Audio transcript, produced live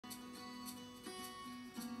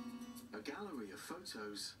a gallery of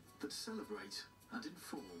photos that celebrate and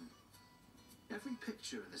inform. Every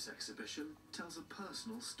picture in this exhibition tells a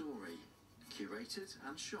personal story, curated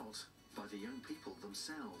and shot by the young people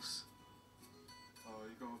themselves. Oh,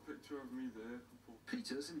 you got a picture of me there.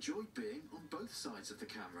 Peter's enjoyed being on both sides of the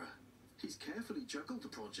camera. He's carefully juggled the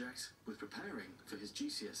project with preparing for his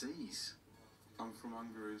GCSEs. I'm from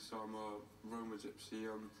Hungary, so I'm a Roma gypsy.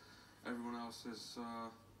 Everyone else is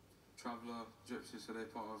traveller gypsy, so they're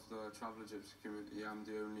part of the traveller gypsy community. I'm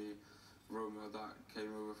the only Roma that came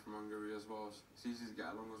over from Hungary as well. It's easy to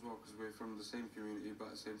get along as well because we're from the same community,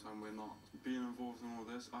 but at the same time we're not. Being involved in all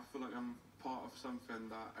this, I feel like I'm part of something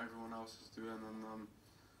that everyone else is doing, and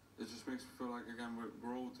it just makes me feel like, again,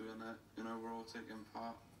 we're all doing it, you know, we're all taking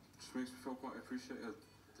part. It just makes me feel quite appreciated.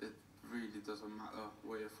 It really doesn't matter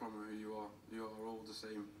where you're from or who you are all the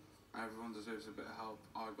same. Everyone deserves a bit of help.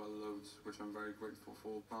 I got loads, which I'm very grateful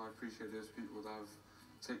for. I appreciate those people that have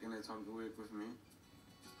taken their time to work with me.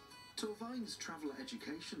 Torvine's Traveller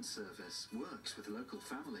Education Service works with local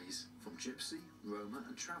families from gypsy, Roma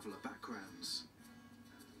and traveller backgrounds.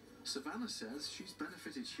 Savannah says she's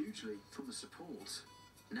benefited hugely from the support.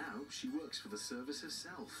 Now she works for the service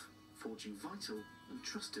herself, forging vital and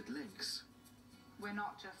trusted links. We're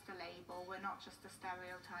not just a label, we're not just a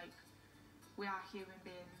stereotype. We are human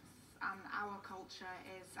beings, and our culture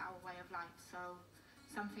is our way of life, so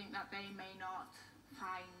something that they may not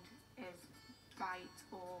find is right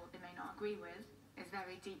or they may not agree with is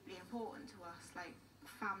very deeply important to us, like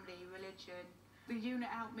family, religion. The unit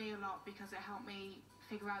helped me a lot because it helped me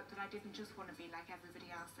figure out that I didn't just want to be like everybody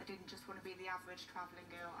else. I didn't just want to be the average travelling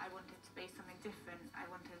girl. I wanted to be something different. I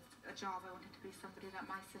wanted a job. I wanted to be somebody that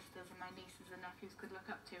my sisters and my nieces and nephews could look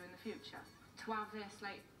up to in the future. To have this,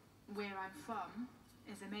 like, where I'm from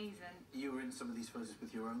is amazing. You were in some of these photos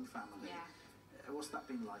with your own family. Yeah. What's that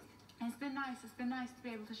been like? It's been nice. It's been nice to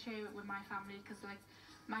be able to share it with my family because, like,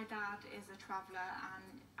 my dad is a traveller and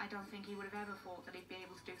I don't think he would have ever thought that he'd be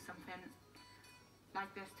able to do something like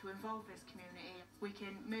this to involve this community. We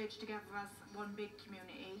can merge together as one big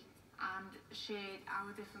community and share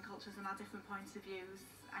our different cultures and our different points of views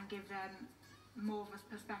and give them more of a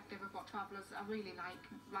perspective of what travellers are really like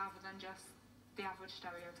rather than just the average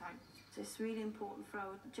stereotype. It's really important for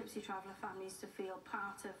our gypsy traveller families to feel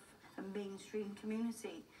part of a mainstream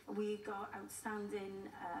community. We got outstanding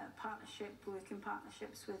working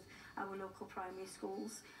partnerships with our local primary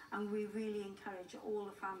schools, and we really encourage all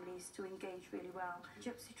the families to engage really well.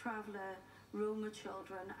 Gypsy traveller Roma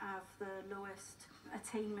children have the lowest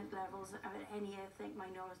attainment levels of any ethnic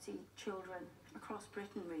minority children across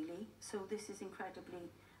Britain, really, so this is incredibly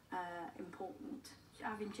important.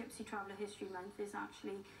 Having Gypsy Traveller History Month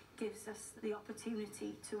gives us the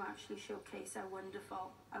opportunity to actually showcase how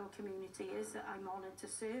wonderful our community is, that I'm honoured to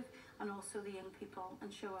serve, and also the young people,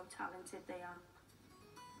 and show how talented they are.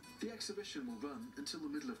 The exhibition will run until the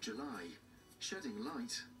middle of July, shedding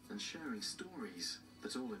light and sharing stories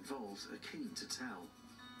that all involved are keen to tell.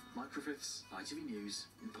 Mike Griffiths, ITV News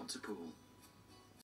in Pontypool.